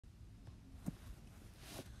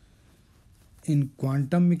In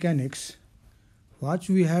quantum mechanics, what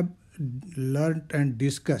we have learned and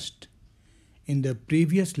discussed in the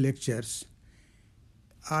previous lectures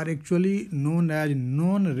are actually known as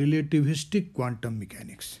non-relativistic quantum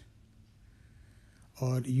mechanics,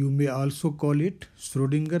 or you may also call it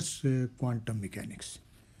Schrodinger's quantum mechanics.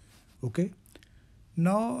 Okay.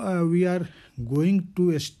 Now we are going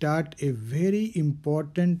to start a very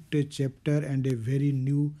important chapter and a very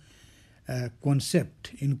new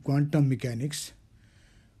concept in quantum mechanics,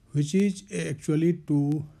 which is actually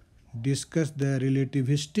to discuss the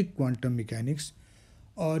relativistic quantum mechanics,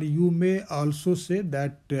 or you may also say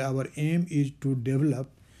that our aim is to develop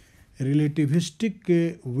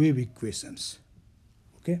relativistic wave equations.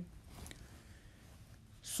 Okay.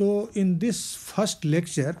 So in this first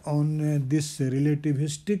lecture on this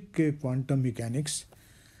relativistic quantum mechanics,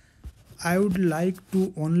 I would like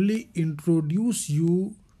to only introduce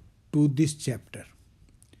you to this chapter.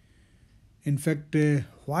 In fact,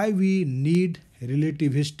 why we need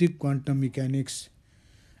relativistic quantum mechanics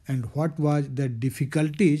and what was the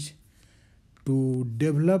difficulties to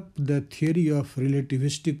develop the theory of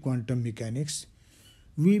relativistic quantum mechanics,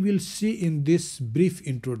 we will see in this brief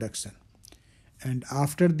introduction. And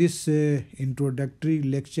after this introductory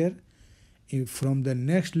lecture, from the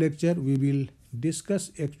next lecture we will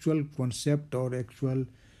discuss actual concept or actual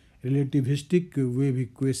relativistic wave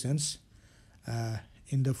equations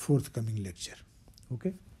in the forthcoming lecture.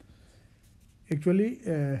 Okay. Actually,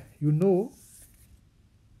 you know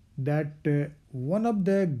that one of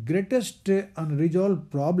the greatest unresolved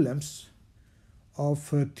problems of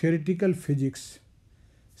theoretical physics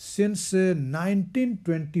since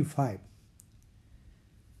 1925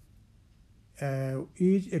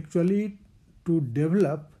 is actually to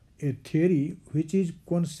develop a theory which is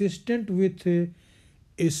consistent with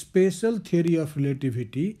a special theory of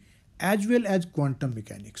relativity as well as quantum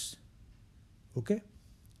mechanics. Okay.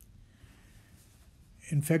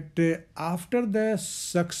 In fact, after the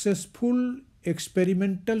successful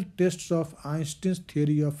experimental tests of Einstein's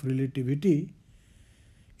theory of relativity,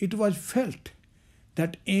 it was felt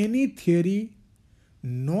that any theory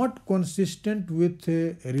not consistent with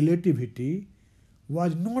relativity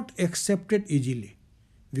was not accepted easily,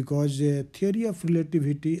 because theory of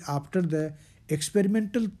relativity, after the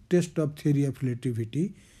experimental test of theory of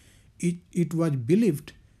relativity, it was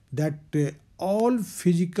believed that all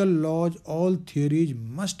physical laws, all theories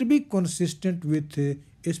must be consistent with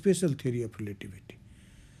a special theory of relativity.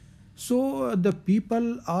 So the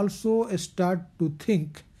people also start to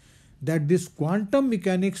think that this quantum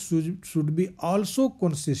mechanics should be also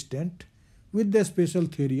consistent with the special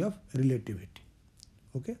theory of relativity.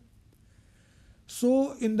 Okay.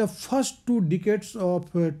 So in the first 2 decades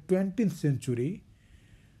of 20th century,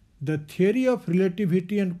 the theory of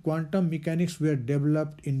relativity and quantum mechanics were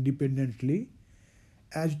developed independently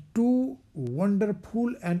as two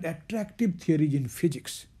wonderful and attractive theories in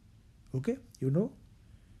physics. Okay, you know.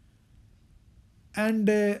 And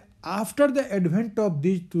after the advent of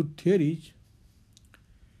these two theories,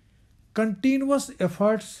 continuous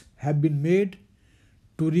efforts have been made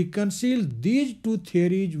to reconcile these two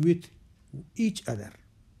theories with each other.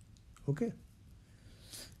 Okay.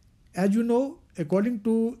 As you know, according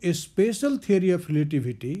to a special theory of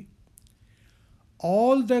relativity,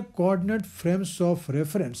 all the coordinate frames of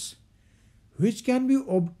reference which can be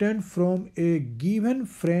obtained from a given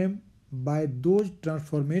frame by those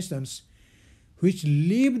transformations which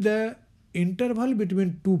leave the interval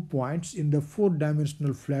between 2 points in the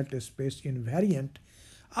 4-dimensional flat space invariant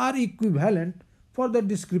are equivalent for the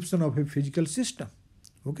description of a physical system.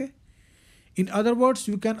 Okay. In other words,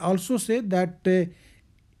 you can also say that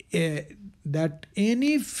that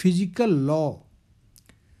any physical law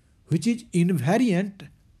which is invariant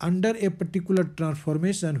under a particular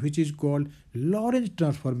transformation which is called Lorentz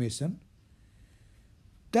transformation,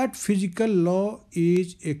 that physical law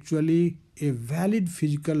is actually a valid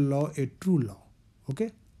physical law, a true law.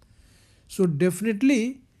 Okay. So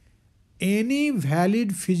definitely any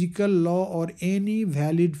valid physical law or any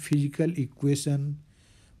valid physical equation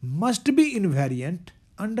must be invariant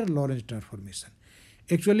under Lorentz transformation.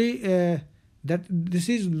 Actually, that this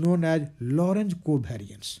is known as Lorentz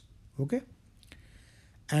covariance. Okay.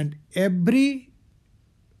 And every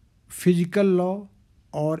physical law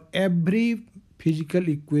or every physical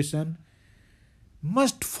equation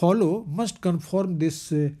must conform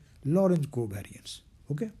this Lorentz covariance.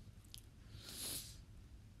 Okay.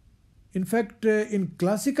 In fact, in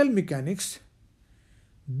classical mechanics,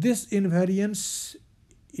 this invariance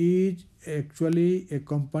is actually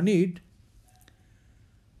accompanied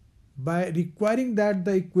by requiring that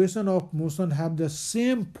the equation of motion have the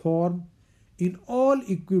same form in all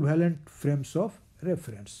equivalent frames of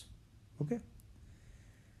reference. Okay.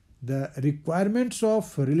 The requirements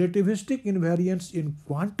of relativistic invariance in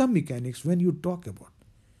quantum mechanics, when you talk about,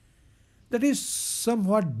 that is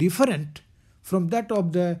somewhat different from that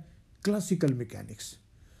of the classical mechanics.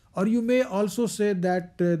 Or you may also say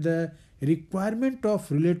that the requirement of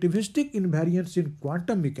relativistic invariance in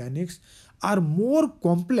quantum mechanics are more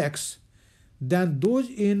complex than those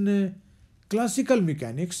in classical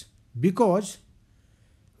mechanics, because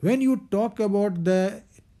when you talk about the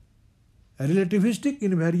relativistic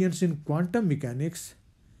invariance in quantum mechanics,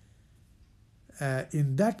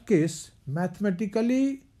 in that case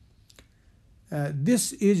mathematically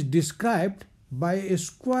this is described by a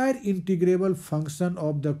square integrable function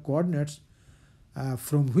of the coordinates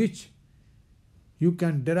from which you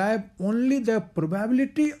can derive only the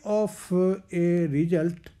probability of a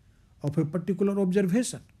result of a particular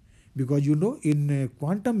observation. Because you know, in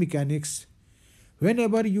quantum mechanics,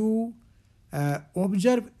 whenever you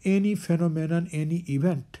observe any phenomenon, any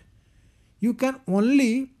event, you can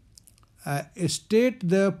only state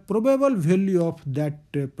the probable value of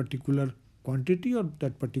that particular quantity or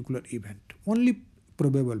that particular event, only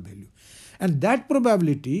probable value. And that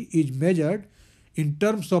probability is measured in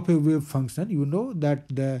terms of a wave function. You know that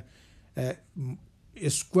the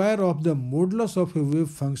square of the modulus of a wave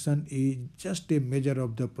function is just a measure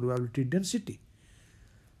of the probability density.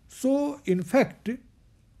 So in fact,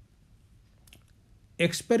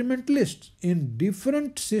 experimentalists in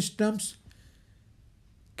different systems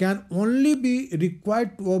can only be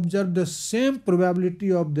required to observe the same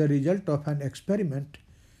probability of the result of an experiment.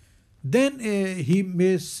 Then he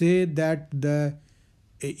may say that the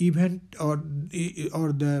event or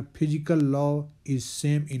the physical law is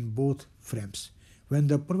same in both frames, when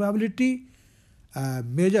the probability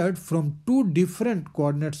measured from two different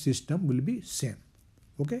coordinate system will be same.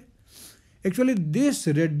 Okay. Actually, this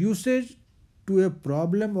reduces to a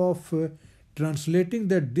problem of translating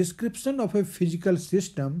the description of a physical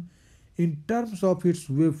system in terms of its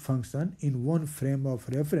wave function in one frame of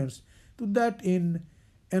reference to that in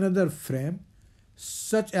another frame,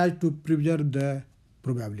 such as to preserve the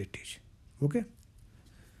probabilities. Okay.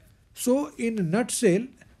 So in a nutshell,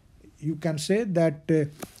 you can say that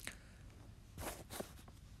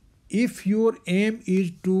if your aim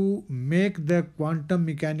is to make the quantum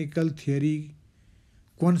mechanical theory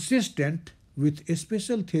consistent with a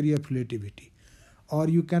special theory of relativity, or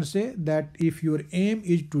you can say that if your aim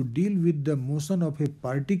is to deal with the motion of a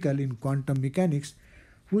particle in quantum mechanics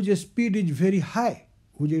whose speed is very high,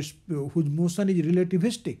 whose motion is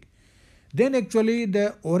relativistic, then actually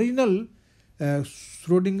the original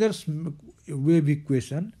Schrodinger's wave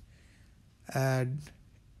equation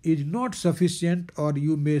is not sufficient, or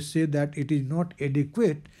you may say that it is not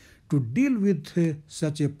adequate to deal with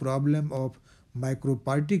such a problem of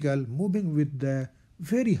microparticle moving with the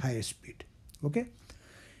very high speed. Okay.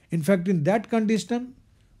 In fact, in that condition,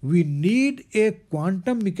 we need a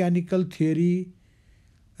quantum mechanical theory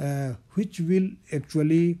which will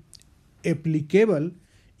actually applicable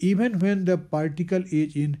even when the particle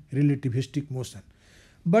is in relativistic motion.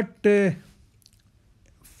 But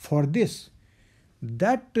for this,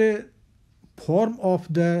 that form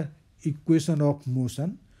of the equation of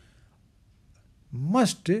motion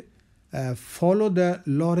must follow the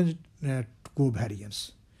Lorentz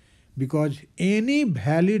covariance, because any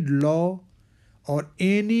valid law or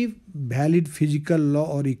any valid physical law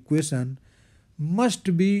or equation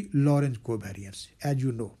must be Lorentz covariance. As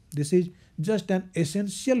you know, this is just an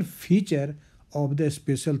essential feature of the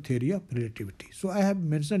special theory of relativity. So I have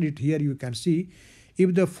mentioned it here. You can see,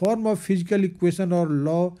 if the form of physical equation or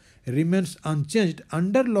law remains unchanged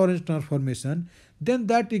under Lorentz transformation, then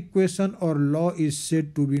that equation or law is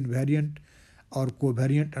said to be invariant or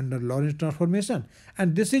covariant under Lorentz transformation.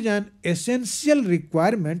 And this is an essential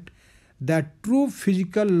requirement that true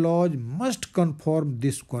physical laws must conform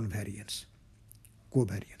this covariance.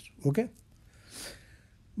 Okay.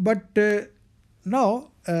 But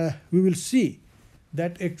now we will see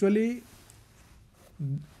that actually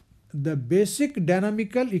the basic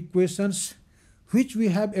dynamical equations which we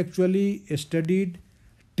have actually studied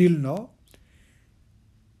till now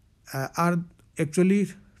are actually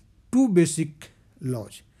two basic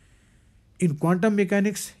laws. In quantum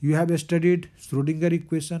mechanics, you have studied Schrodinger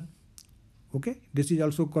equation. Okay, this is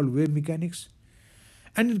also called wave mechanics.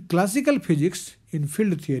 And in classical physics, in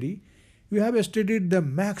field theory, you have studied the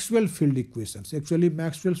Maxwell field equations. Actually,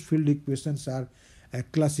 Maxwell's field equations are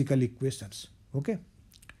classical equations. Okay,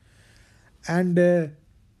 and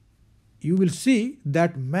you will see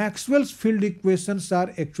that Maxwell's field equations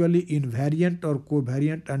are actually invariant or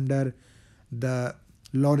covariant under the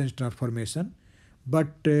Lorentz transformation,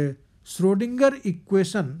 but Schrodinger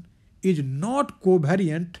equation is not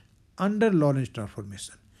covariant under Lorentz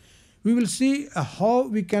transformation. We will see how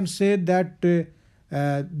we can say that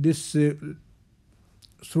this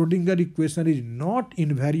Schrodinger equation is not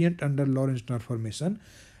invariant under Lorentz transformation.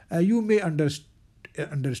 You may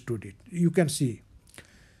understood it. You can see,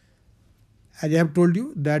 as I have told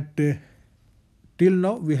you, that till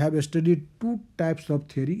now we have studied two types of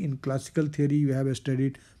theory. In classical theory we have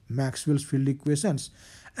studied Maxwell's field equations,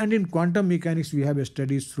 and in quantum mechanics we have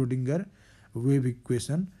studied Schrodinger wave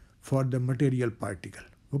equation for the material particle.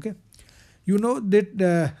 Okay, you know that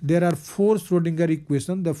there are four Schrodinger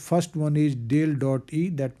equations. The first one is del dot E,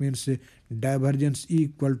 that means divergence E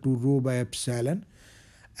equal to rho by epsilon,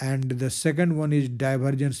 and the second one is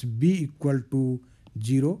divergence B equal to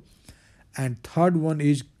 0, and third one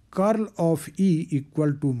is curl of E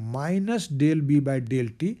equal to minus del B by del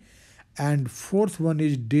T, and fourth one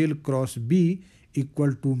is del cross B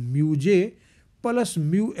equal to mu J plus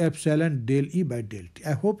mu epsilon del E by del T.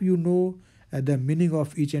 I hope you know the meaning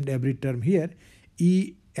of each and every term here.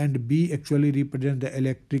 E and B actually represent the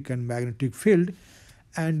electric and magnetic field,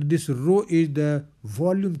 and this rho is the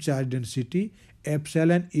volume charge density,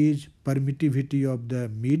 epsilon is permittivity of the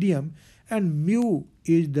medium, and mu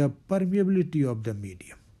is the permeability of the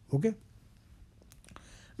medium. Okay.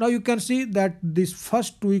 Now you can see that these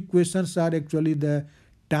first two equations are actually the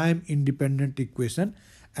time independent equation,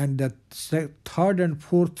 and the third and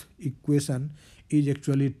fourth equation is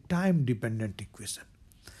actually time dependent equation.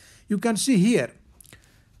 You can see here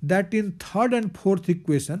that in third and fourth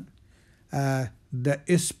equation the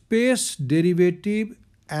space derivative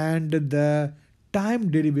and the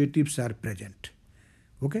time derivatives are present.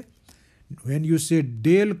 Okay, when you say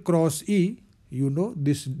del cross E, you know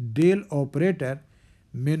this del operator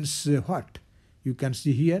means what? You can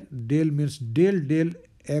see here del means del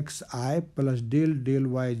xi plus del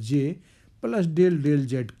yj plus del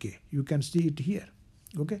zk. You can see it here.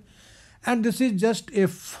 Okay, and this is just a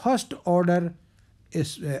first order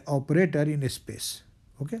operator in space.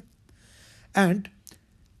 Okay, and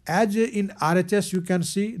as in RHS you can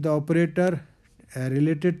see the operator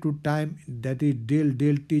related to time, that is del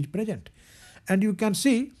t is present, and you can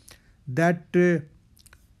see that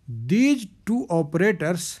these two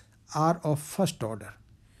operators are of first order.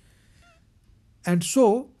 And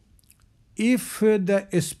so if the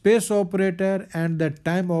space operator and the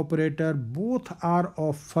time operator both are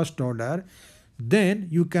of first order, then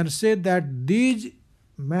you can say that these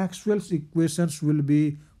Maxwell's equations will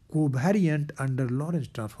be covariant under Lorentz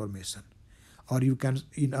transformation. Or you can,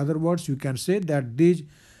 in other words, you can say that these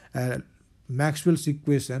Maxwell's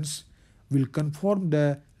equations will conform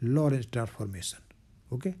the Lorentz transformation.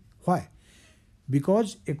 Okay, why?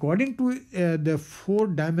 Because according to the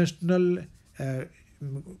four-dimensional,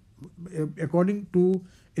 according to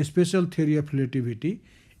a special theory of relativity,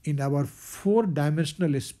 in our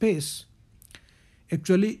four-dimensional space,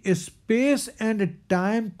 actually space and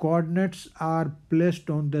time coordinates are placed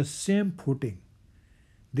on the same footing.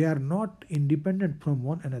 They are not independent from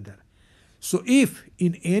one another. So if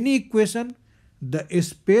in any equation the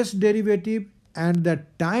space derivative and the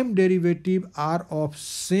time derivative are of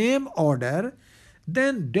same order,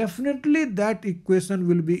 then definitely that equation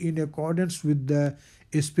will be in accordance with the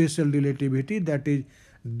special relativity, that is,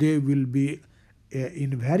 they will be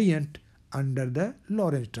invariant under the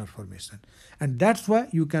Lorentz transformation. And that's why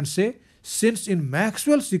you can say, since in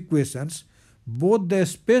Maxwell's equations both the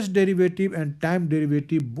space derivative and time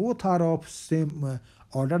derivative both are of same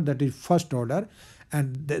order, that is first order,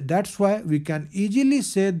 and that's why we can easily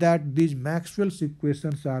say that these Maxwell's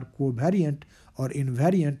equations are covariant or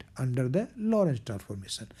invariant under the Lorentz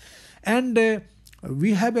transformation. And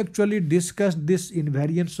we have actually discussed this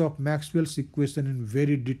invariance of Maxwell's equation in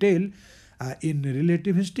very detail in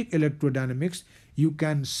relativistic electrodynamics. You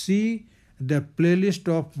can see the playlist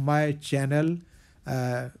of my channel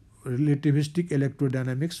relativistic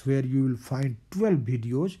electrodynamics, where you will find 12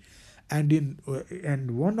 videos,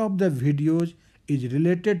 and one of the videos is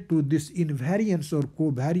related to this invariance or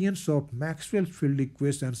covariance of Maxwell's field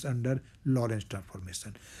equations under Lorentz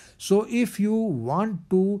transformation. So if you want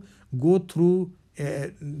to go through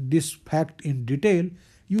this fact in detail,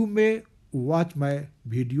 you may watch my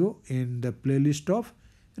video in the playlist of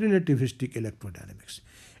relativistic electrodynamics.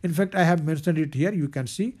 In fact, I have mentioned it here. You can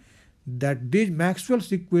see that these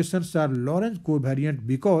Maxwell's equations are Lorentz covariant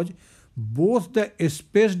because both the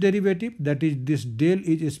space derivative, that is this del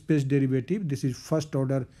is a space derivative, this is first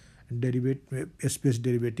order derivative, space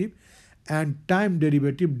derivative, and time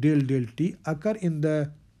derivative del t occur in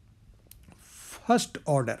the first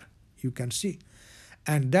order, you can see.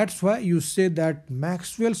 And that's why you say that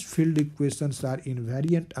Maxwell's field equations are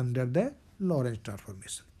invariant under the Lorentz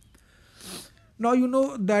transformation. Now you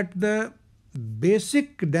know that the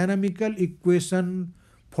basic dynamical equation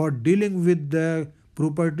for dealing with the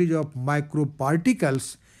properties of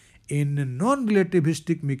microparticles in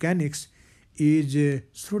non-relativistic mechanics is a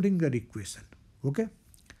Schrodinger equation. Okay?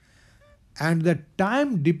 And the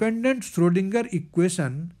time-dependent Schrodinger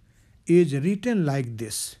equation is written like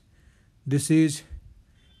this. This is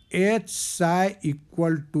H psi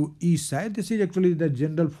equal to E psi. This is actually the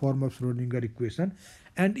general form of Schrodinger equation.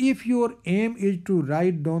 And if your aim is to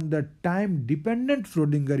write down the time-dependent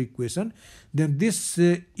Schrodinger equation, then this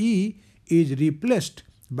E is replaced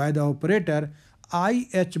by the operator I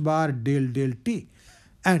h bar del del t.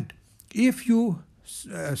 And if you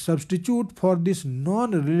substitute for this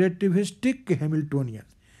non-relativistic Hamiltonian,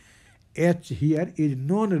 H here is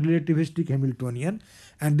non-relativistic Hamiltonian,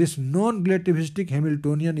 and this non-relativistic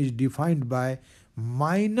Hamiltonian is defined by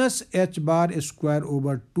minus h bar square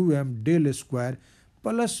over 2m del square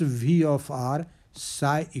plus v of r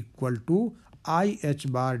psi equal to I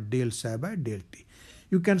h bar del psi by del t.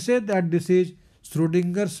 You can say that this is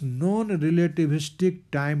Schrodinger's non-relativistic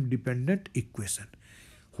time-dependent equation.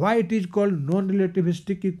 Why it is called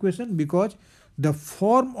non-relativistic equation? Because the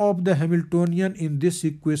form of the Hamiltonian in this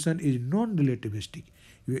equation is non-relativistic.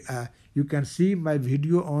 You can see my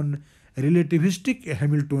video on relativistic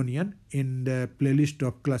Hamiltonian in the playlist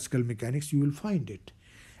of classical mechanics. You will find it.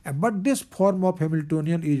 But this form of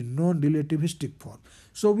Hamiltonian is non-relativistic form.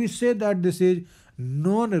 So we say that this is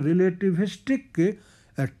non-relativistic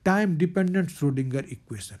time-dependent Schrodinger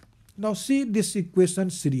equation. Now see this equation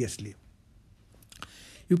seriously.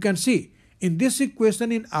 You can see in this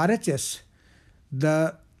equation in RHS,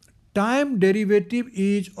 the time derivative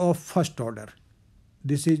is of first order.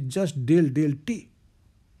 This is just del del t.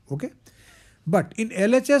 Okay? But in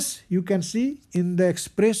LHS, you can see in the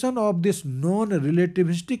expression of this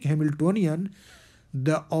non-relativistic Hamiltonian,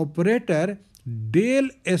 the operator del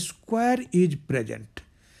square is present.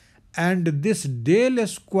 And this del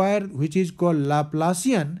square, which is called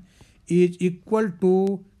Laplacian, is equal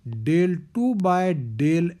to del 2 by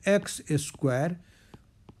del x square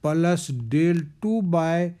plus del 2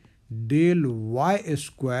 by del y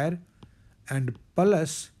square and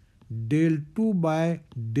plus del 2 by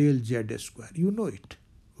del z square. You know it.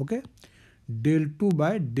 Okay? Del 2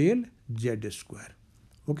 by del z square.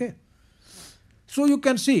 Okay? So you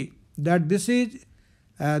can see that this is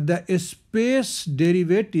the space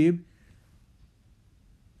derivative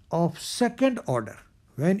of second order.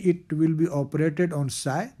 When it will be operated on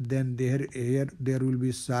psi, then there will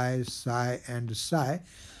be psi, psi and psi.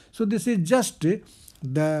 So this is just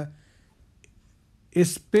the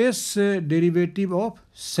space derivative of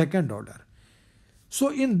second order. So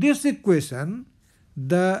in this equation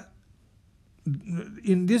in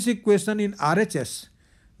RHS,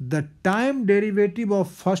 the time derivative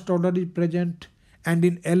of first order is present, and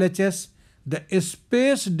in LHS, the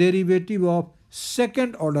space derivative of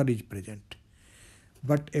second order is present.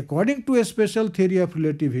 But according to a special theory of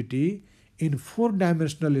relativity, in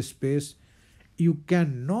four-dimensional space, you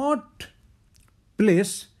cannot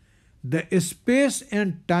place the space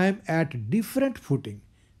and time at different footing.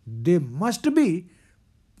 They must be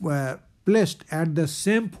placed at the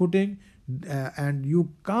same footing, and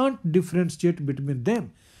you can't differentiate between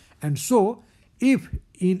them. And so, if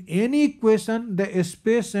in any equation the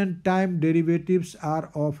space and time derivatives are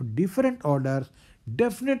of different orders,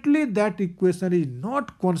 definitely that equation is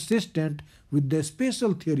not consistent with the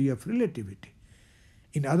special theory of relativity.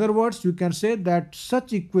 In other words, you can say that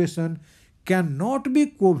such equation cannot be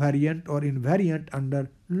covariant or invariant under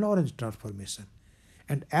Lorentz transformation.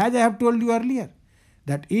 And as I have told you earlier,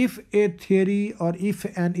 that if a theory or if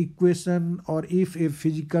an equation or if a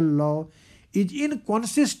physical law is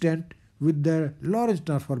inconsistent with the Lorentz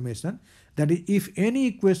transformation, that is, if any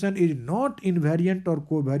equation is not invariant or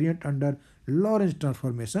covariant under Lorentz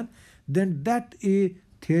transformation, then that a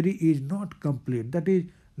theory is not complete. That is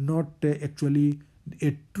not actually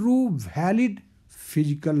a true valid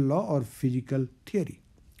physical law or physical theory.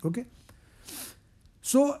 Okay.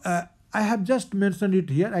 So I have just mentioned it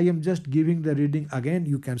here. I am just giving the reading again.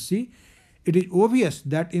 You can see it is obvious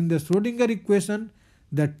that in the Schrodinger equation,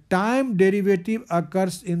 the time derivative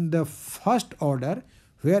occurs in the first order,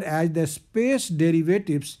 whereas the space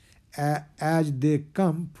derivatives as they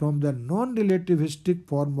come from the non-relativistic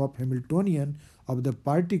form of Hamiltonian of the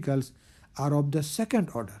particles are of the second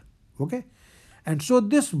order. Okay? And so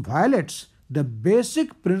this violates the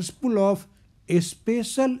basic principle of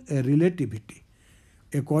spatial relativity,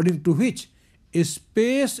 according to which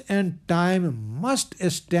space and time must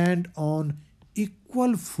stand on equal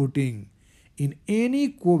equal footing in any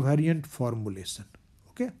covariant formulation.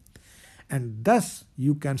 Okay, and thus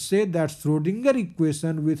you can say that Schrodinger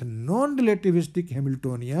equation with non-relativistic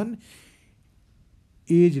Hamiltonian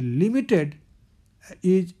is limited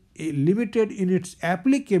in its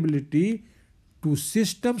applicability to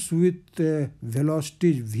systems with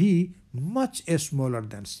velocities v much smaller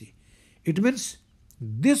than c. It means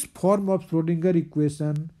this form of Schrodinger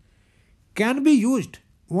equation can be used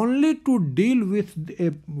only to deal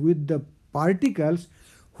with the particles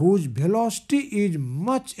whose velocity is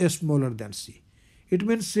much smaller than c. It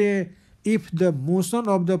means if the motion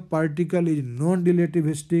of the particle is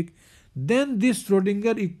non-relativistic, then this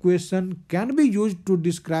Schrodinger equation can be used to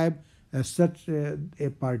describe such a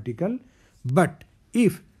particle. But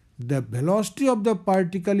if the velocity of the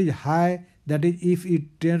particle is high, that is if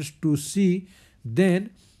it tends to c,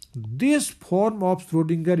 then this form of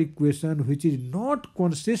Schrodinger equation, which is not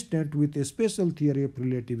consistent with a special theory of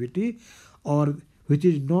relativity, or which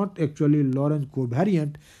is not actually Lorentz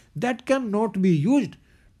covariant, that cannot be used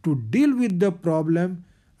to deal with the problem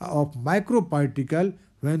of microparticle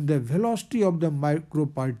when the velocity of the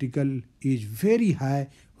microparticle is very high,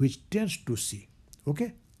 which tends to c.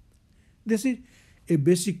 Okay, this is a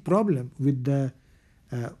basic problem with the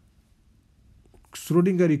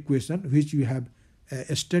Schrodinger equation which we have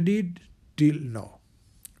studied till now.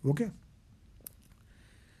 Okay,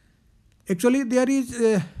 actually there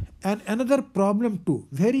is another problem too,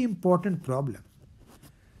 very important problem.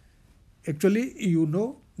 Actually, you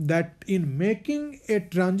know that in making a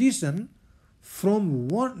transition from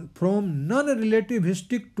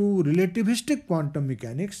non-relativistic to relativistic quantum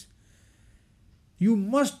mechanics, you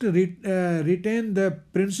must retain the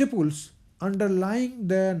principles underlying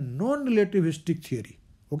the non-relativistic theory.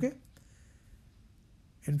 Okay,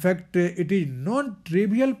 in fact, it is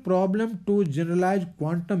non-trivial problem to generalize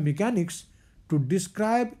quantum mechanics to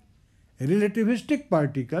describe relativistic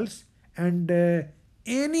particles, and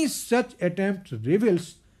any such attempt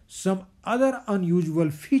reveals some other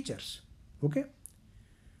unusual features. Okay,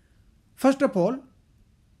 first of all,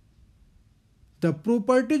 the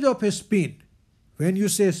properties of a spin. When you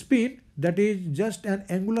say spin, that is just an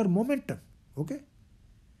angular momentum. Okay,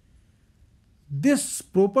 this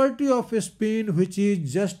property of a spin, which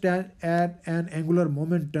is just an angular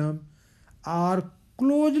momentum, are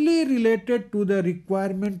closely related to the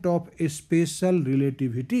requirement of a special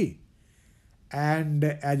relativity, and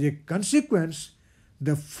as a consequence,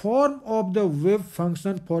 the form of the wave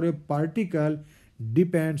function for a particle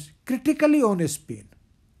depends critically on a spin.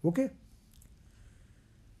 Okay,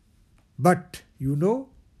 but you know,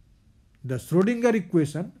 the Schrodinger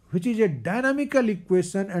equation, which is a dynamical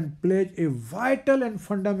equation and plays a vital and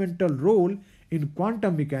fundamental role in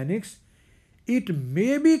quantum mechanics, it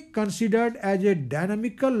may be considered as a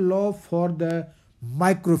dynamical law for the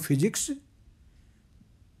microphysics.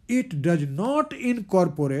 It does not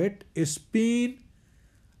incorporate a spin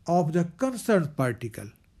of the concerned particle.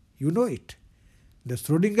 You know it. The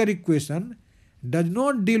Schrodinger equation does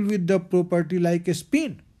not deal with the property like a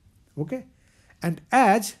spin. Okay, and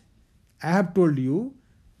as I have told you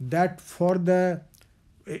that for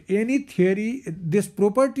any theory, this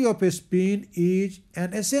property of a spin is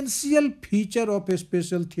an essential feature of a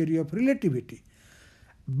special theory of relativity.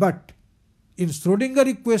 But in Schrodinger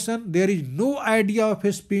equation, there is no idea of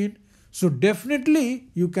a spin. So definitely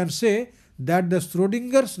you can say that the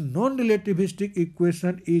Schrodinger's non-relativistic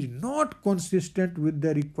equation is not consistent with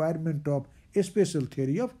the requirement of a special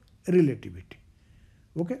theory of relativity.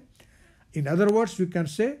 Okay. In other words, we can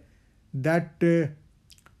say that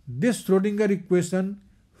this Schrodinger equation,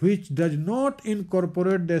 which does not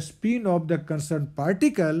incorporate the spin of the concerned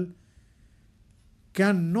particle,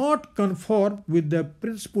 cannot conform with the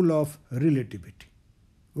principle of relativity.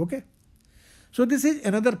 Okay. So this is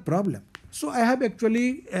another problem. So I have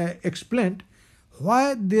actually explained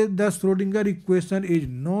why the Schrodinger equation is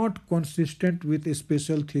not consistent with a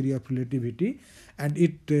special theory of relativity, and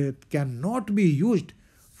it cannot be used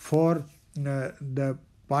for the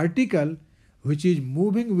particle which is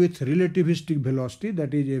moving with relativistic velocity,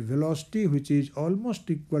 that is a velocity which is almost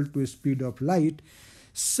equal to a speed of light.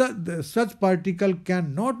 Such particle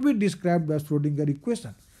cannot be described by Schrodinger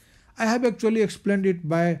equation. I have actually explained it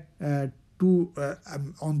by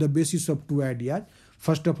on the basis of two ideas.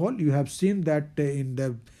 First of all, you have seen that in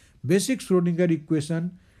the basic Schrodinger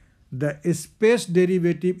equation, the space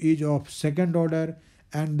derivative is of second order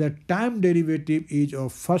and the time derivative is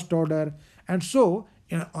of first order, and so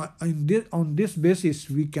on this basis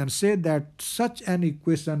we can say that such an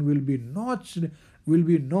equation will be not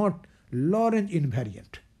Lorentz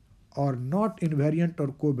invariant, or not invariant or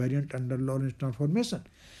covariant under Lorentz transformation.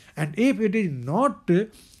 And if it is not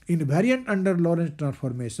invariant under Lorentz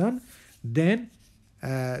transformation, then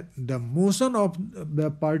the motion of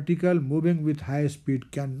the particle moving with high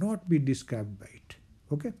speed cannot be described by it.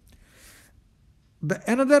 Okay. The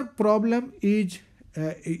another problem is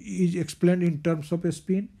explained in terms of a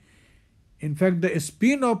spin. In fact, the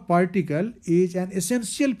spin of particle is an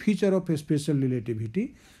essential feature of special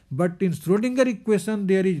relativity, but in Schrodinger equation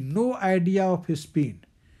there is no idea of a spin.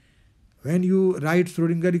 When you write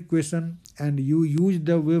Schrodinger equation and you use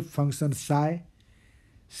the wave function psi,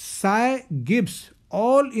 psi gives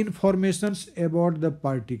all informations about the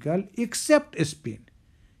particle except a spin.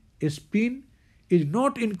 A spin is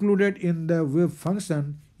not included in the wave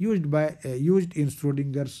function used in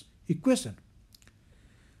Schrodinger's equation.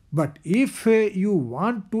 But if you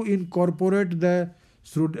want to incorporate the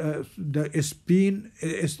spin,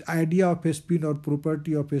 idea of a spin or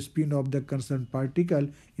property of a spin of the concerned particle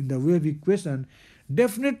in the wave equation,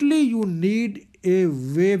 definitely you need a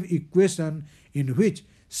wave equation in which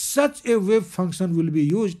such a wave function will be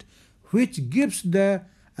used, which gives the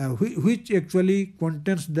which actually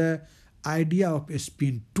contains the idea of a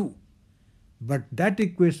spin 2. But that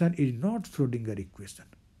equation is not Schrodinger equation.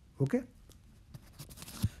 Okay.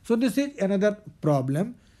 So this is another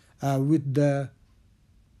problem with the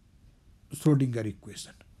Schrodinger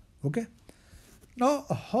equation. Okay. Now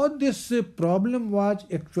how this problem was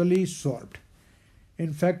actually solved?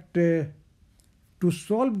 In fact, to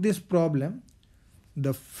solve this problem,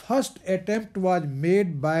 the first attempt was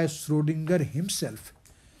made by Schrodinger himself.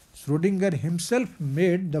 Schrodinger himself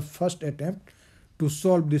made the first attempt to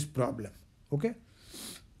solve this problem. Okay.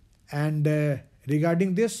 And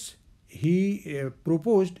regarding this, he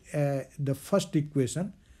proposed the first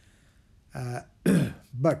equation,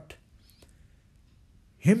 but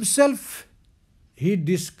himself he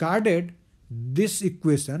discarded this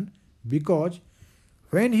equation because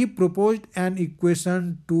when he proposed an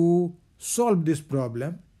equation to solve this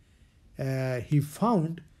problem, he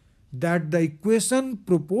found that the equation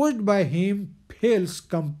proposed by him fails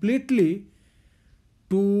completely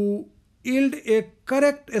to yield a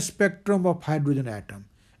correct spectrum of hydrogen atom.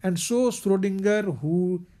 And so Schrodinger,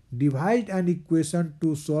 who devised an equation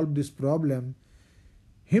to solve this problem,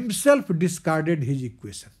 himself discarded his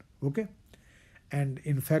equation. Okay. And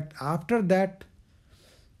in fact, after that,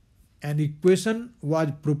 an equation was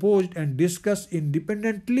proposed and discussed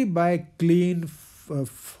independently by Klein,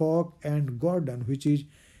 Fogg and Gordon, which is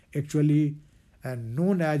actually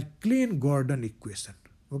known as Klein-Gordon equation.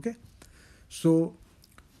 Okay. So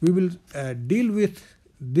we will deal with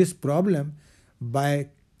this problem by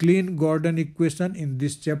Klein-Gordon equation in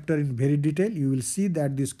this chapter in very detail. You will see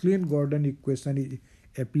that this Klein-Gordon equation is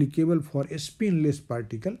applicable for a spinless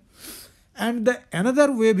particle. And the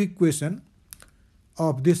another wave equation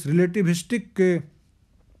of this relativistic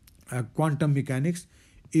quantum mechanics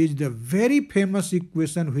is the very famous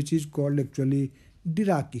equation which is called actually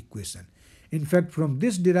Dirac equation. In fact, from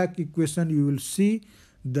this Dirac equation you will see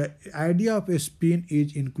the idea of a spin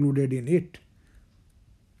is included in it.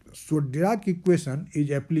 So Dirac equation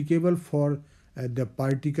is applicable for the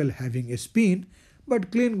particle having a spin,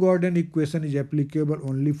 but Klein-Gordon equation is applicable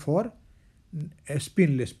only for a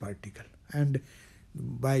spinless particle. And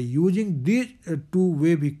by using these two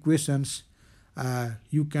wave equations,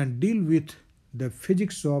 you can deal with the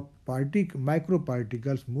physics of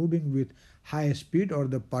microparticles moving with high speed or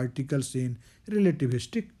the particles in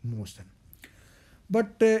relativistic motion.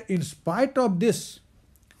 But in spite of this,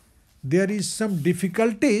 there is some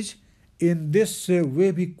difficulties in this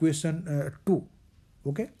wave equation too.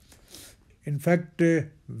 Okay. In fact,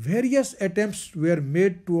 various attempts were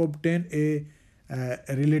made to obtain a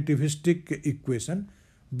relativistic equation,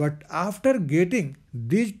 but after getting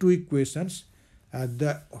these two equations,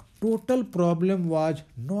 the total problem was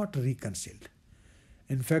not reconciled.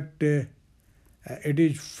 In fact, it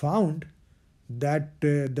is found that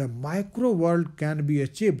the micro world can be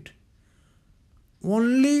achieved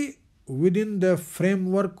only within the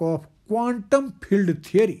framework of quantum field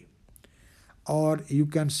theory, or you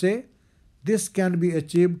can say this can be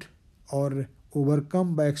achieved or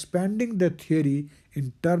overcome by expanding the theory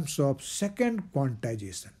in terms of second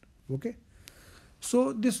quantization. Okay.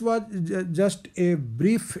 So this was just a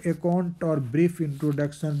brief account or brief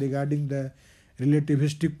introduction regarding the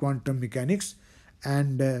relativistic quantum mechanics,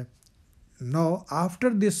 and now after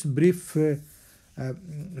this brief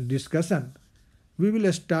discussion, we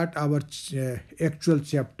will start our actual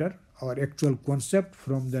chapter or actual concept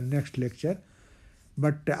from the next lecture.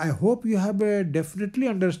 But I hope you have definitely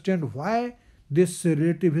understand why this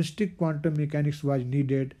relativistic quantum mechanics was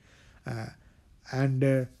needed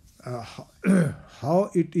and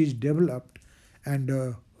how it is developed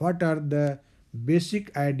and what are the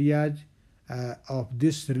basic ideas of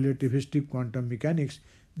this relativistic quantum mechanics.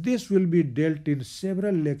 This will be dealt in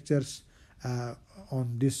several lectures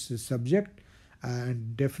on this subject,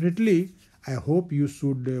 and definitely I hope you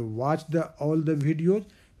should watch all the videos.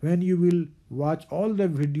 When you will watch all the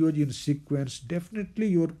videos in sequence, definitely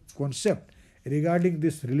your concept regarding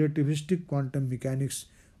this relativistic quantum mechanics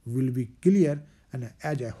will be clear, and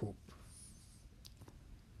as I hope.